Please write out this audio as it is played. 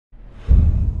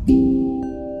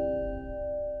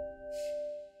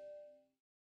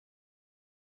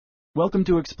Welcome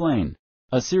to Explain,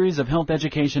 a series of health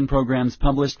education programs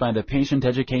published by the Patient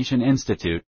Education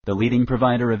Institute, the leading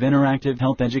provider of interactive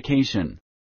health education.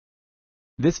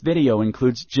 This video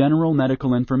includes general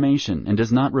medical information and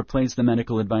does not replace the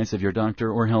medical advice of your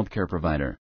doctor or healthcare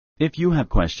provider. If you have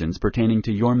questions pertaining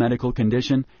to your medical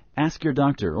condition, ask your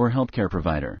doctor or healthcare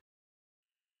provider.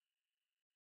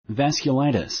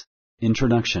 Vasculitis.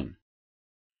 Introduction.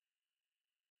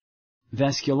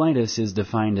 Vasculitis is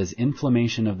defined as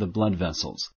inflammation of the blood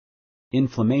vessels.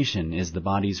 Inflammation is the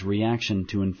body's reaction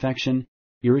to infection,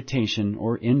 irritation,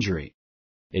 or injury.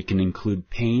 It can include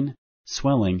pain,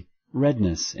 swelling,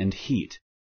 redness, and heat.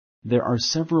 There are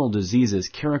several diseases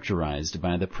characterized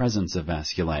by the presence of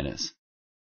vasculitis.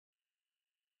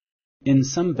 In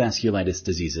some vasculitis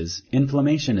diseases,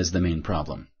 inflammation is the main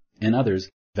problem. In others,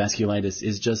 vasculitis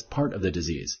is just part of the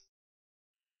disease.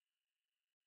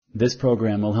 This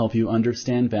program will help you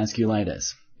understand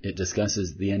vasculitis. It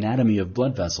discusses the anatomy of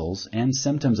blood vessels and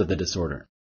symptoms of the disorder.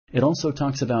 It also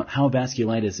talks about how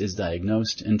vasculitis is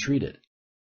diagnosed and treated.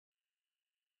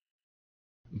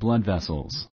 Blood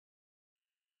vessels.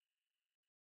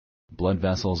 Blood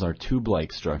vessels are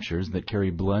tube-like structures that carry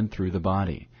blood through the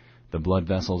body. The blood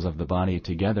vessels of the body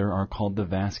together are called the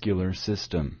vascular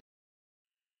system.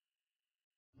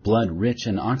 Blood rich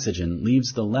in oxygen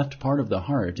leaves the left part of the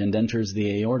heart and enters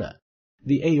the aorta.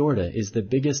 The aorta is the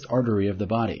biggest artery of the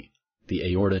body.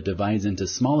 The aorta divides into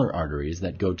smaller arteries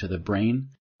that go to the brain,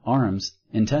 arms,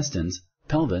 intestines,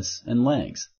 pelvis, and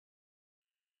legs.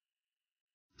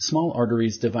 Small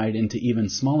arteries divide into even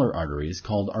smaller arteries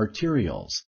called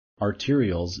arterioles.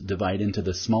 Arterioles divide into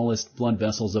the smallest blood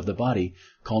vessels of the body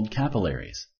called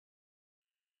capillaries.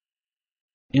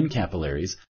 In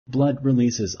capillaries, blood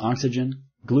releases oxygen,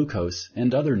 glucose,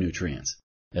 and other nutrients.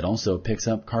 It also picks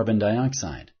up carbon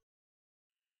dioxide.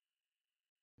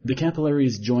 The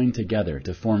capillaries join together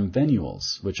to form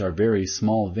venules, which are very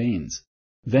small veins.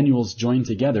 Venules join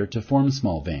together to form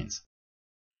small veins.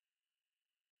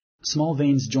 Small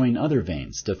veins join other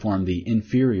veins to form the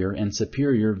inferior and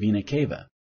superior vena cava.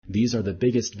 These are the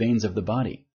biggest veins of the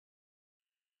body.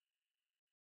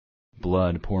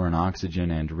 Blood poor in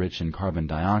oxygen and rich in carbon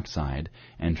dioxide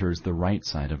enters the right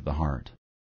side of the heart.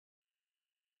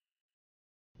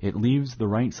 It leaves the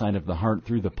right side of the heart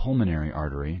through the pulmonary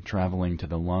artery, traveling to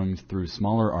the lungs through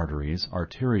smaller arteries,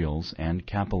 arterioles, and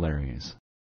capillaries.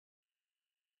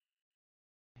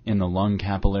 In the lung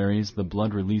capillaries, the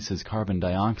blood releases carbon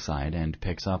dioxide and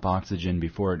picks up oxygen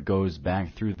before it goes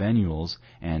back through venules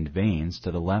and veins to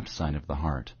the left side of the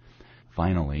heart.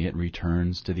 Finally, it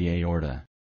returns to the aorta.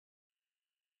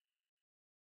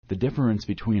 The difference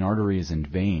between arteries and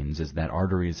veins is that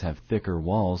arteries have thicker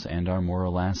walls and are more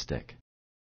elastic.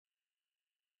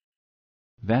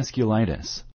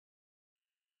 Vasculitis.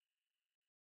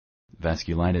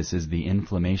 Vasculitis is the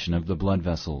inflammation of the blood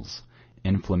vessels.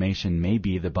 Inflammation may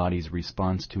be the body's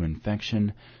response to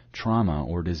infection, trauma,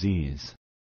 or disease.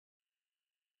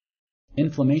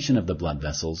 Inflammation of the blood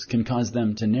vessels can cause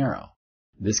them to narrow.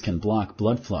 This can block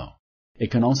blood flow. It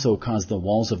can also cause the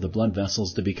walls of the blood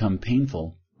vessels to become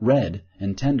painful, red,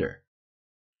 and tender.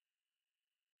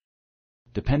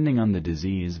 Depending on the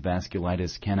disease,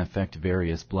 vasculitis can affect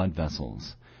various blood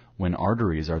vessels. When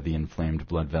arteries are the inflamed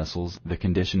blood vessels, the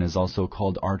condition is also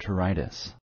called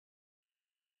arteritis.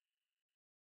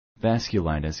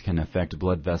 Vasculitis can affect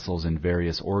blood vessels in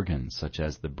various organs, such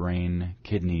as the brain,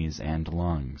 kidneys, and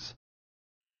lungs.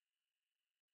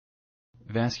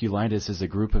 Vasculitis is a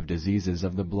group of diseases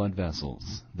of the blood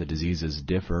vessels. The diseases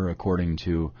differ according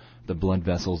to the blood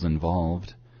vessels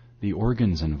involved, the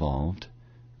organs involved,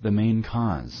 the main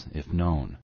cause, if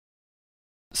known.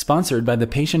 Sponsored by the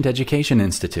Patient Education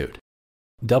Institute.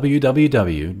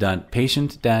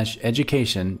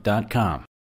 www.patient-education.com.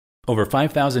 Over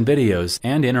 5,000 videos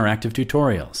and interactive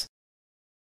tutorials.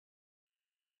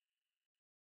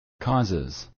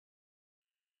 Causes.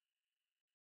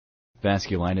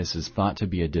 Vasculitis is thought to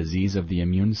be a disease of the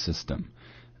immune system.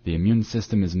 The immune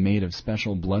system is made of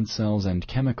special blood cells and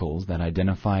chemicals that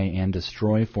identify and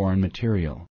destroy foreign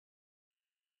material.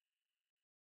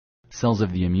 Cells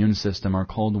of the immune system are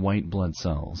called white blood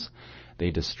cells. They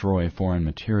destroy foreign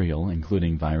material,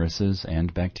 including viruses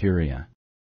and bacteria.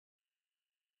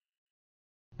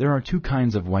 There are two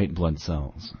kinds of white blood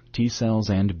cells, T cells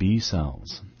and B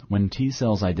cells. When T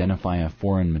cells identify a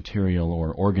foreign material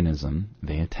or organism,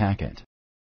 they attack it.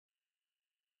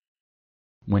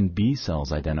 When B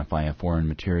cells identify a foreign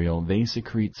material, they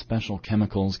secrete special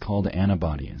chemicals called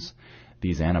antibodies.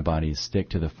 These antibodies stick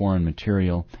to the foreign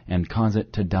material and cause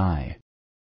it to die.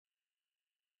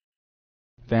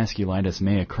 Vasculitis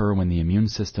may occur when the immune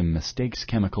system mistakes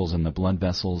chemicals in the blood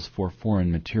vessels for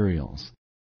foreign materials.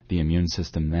 The immune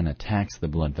system then attacks the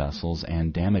blood vessels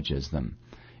and damages them.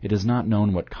 It is not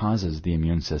known what causes the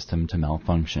immune system to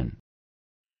malfunction.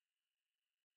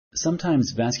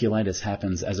 Sometimes vasculitis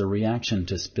happens as a reaction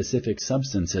to specific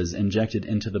substances injected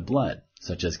into the blood,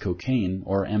 such as cocaine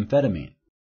or amphetamine.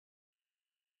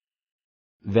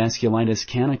 Vasculitis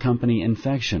can accompany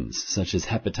infections, such as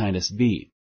hepatitis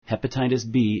B. Hepatitis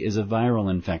B is a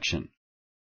viral infection.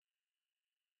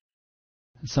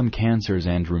 Some cancers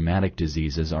and rheumatic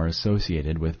diseases are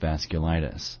associated with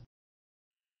vasculitis.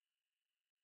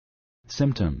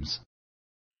 Symptoms.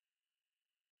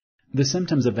 The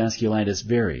symptoms of vasculitis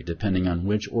vary depending on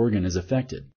which organ is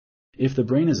affected. If the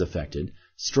brain is affected,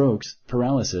 strokes,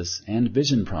 paralysis, and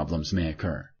vision problems may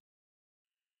occur.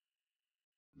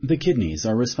 The kidneys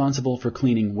are responsible for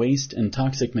cleaning waste and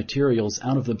toxic materials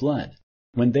out of the blood.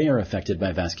 When they are affected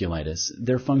by vasculitis,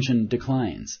 their function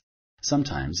declines.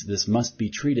 Sometimes this must be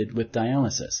treated with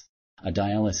dialysis. A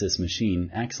dialysis machine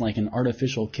acts like an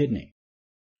artificial kidney.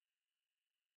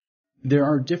 There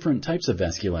are different types of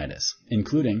vasculitis,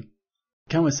 including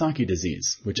Kawasaki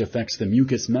disease, which affects the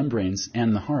mucous membranes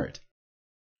and the heart.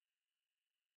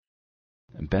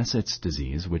 Behçet's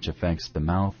disease, which affects the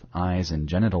mouth, eyes, and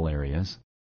genital areas.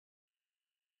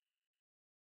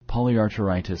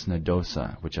 Polyarteritis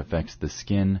nodosa, which affects the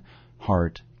skin,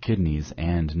 heart, kidneys,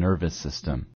 and nervous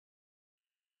system.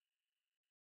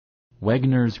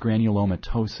 Wegener's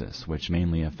granulomatosis, which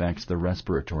mainly affects the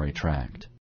respiratory tract.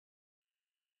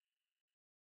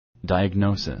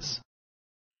 Diagnosis.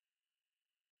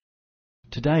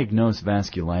 To diagnose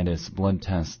vasculitis, blood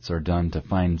tests are done to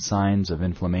find signs of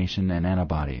inflammation and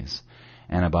antibodies.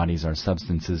 Antibodies are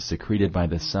substances secreted by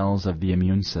the cells of the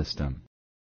immune system.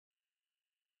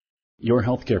 Your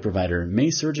healthcare provider may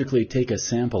surgically take a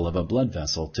sample of a blood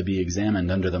vessel to be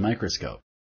examined under the microscope.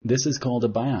 This is called a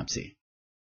biopsy.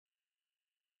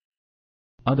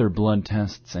 Other blood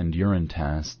tests and urine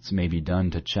tests may be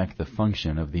done to check the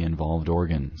function of the involved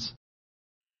organs.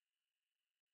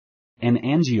 An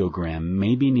angiogram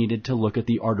may be needed to look at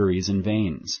the arteries and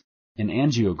veins. An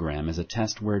angiogram is a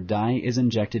test where dye is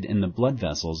injected in the blood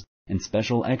vessels and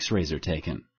special X-rays are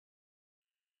taken.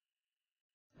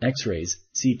 X-rays,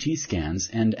 CT scans,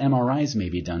 and MRIs may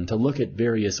be done to look at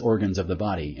various organs of the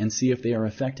body and see if they are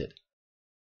affected.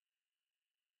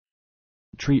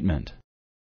 Treatment.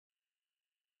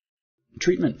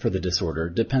 Treatment for the disorder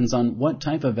depends on what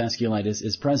type of vasculitis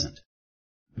is present.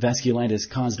 Vasculitis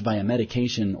caused by a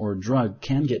medication or drug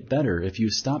can get better if you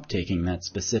stop taking that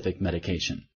specific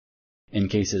medication. In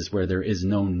cases where there is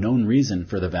no known reason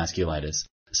for the vasculitis,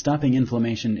 stopping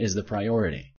inflammation is the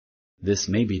priority. This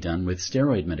may be done with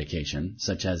steroid medication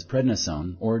such as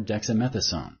prednisone or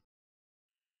dexamethasone.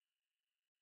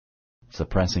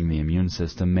 Suppressing the immune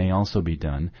system may also be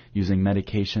done using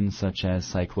medications such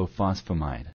as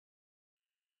cyclophosphamide.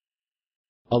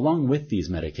 Along with these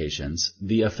medications,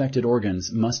 the affected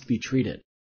organs must be treated.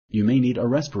 You may need a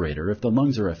respirator if the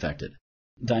lungs are affected.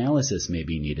 Dialysis may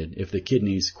be needed if the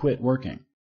kidneys quit working.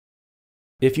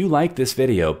 If you like this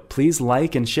video, please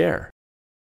like and share.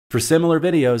 For similar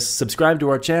videos, subscribe to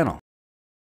our channel.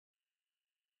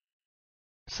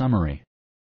 Summary.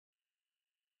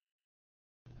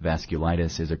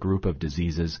 Vasculitis is a group of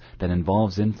diseases that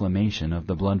involves inflammation of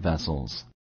the blood vessels.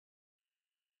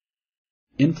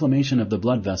 Inflammation of the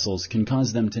blood vessels can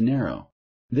cause them to narrow.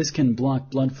 This can block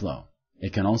blood flow.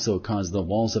 It can also cause the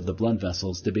walls of the blood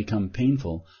vessels to become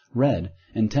painful, red,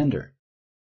 and tender.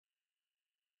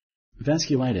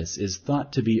 Vasculitis is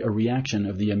thought to be a reaction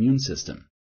of the immune system.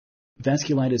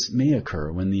 Vasculitis may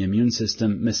occur when the immune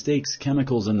system mistakes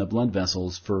chemicals in the blood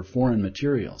vessels for foreign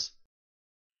materials.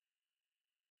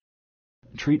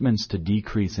 Treatments to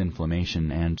decrease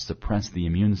inflammation and suppress the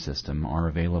immune system are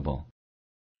available.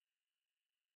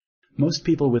 Most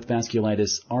people with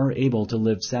vasculitis are able to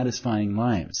live satisfying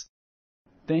lives.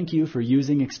 Thank you for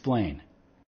using Explain.